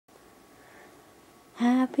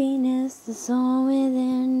Happiness, the soul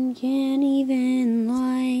within can't even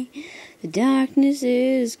lie. The darkness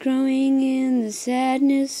is growing and the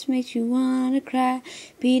sadness makes you wanna cry.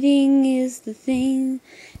 Beating is the thing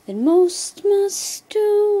that most must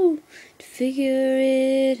do to figure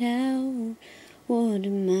it out. What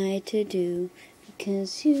am I to do?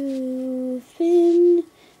 Because you've been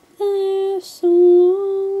there so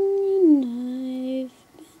long and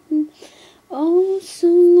I've been oh so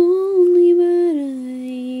lonely, but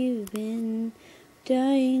I've been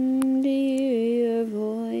dying to hear your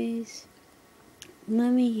voice.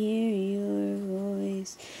 Let me hear your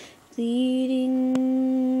voice.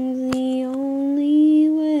 Bleeding's the only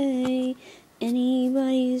way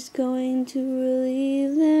anybody's going to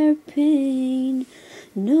relieve their pain.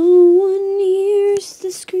 No one hears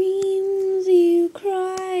the screams you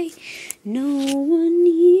cry. No one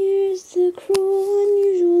hears the cruel,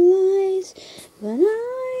 unusual lies. But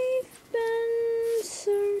I've been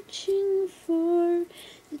searching for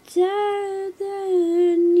the dead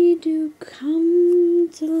that need to come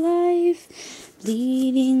to life.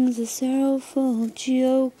 Bleeding's a sorrowful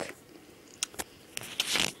joke.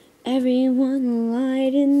 Everyone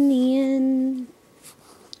lied in the end.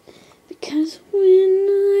 Because when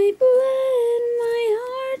I bled, my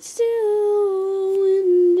heart still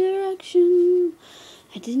went direction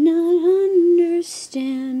I did not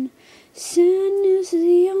understand. Sadness is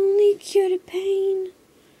the only cure to pain.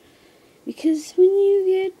 Because when you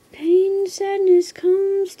get pain, sadness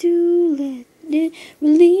comes to let it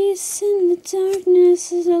release, and the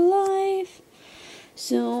darkness is alive.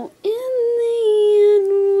 So in the end,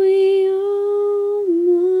 we all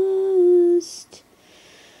must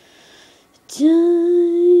die.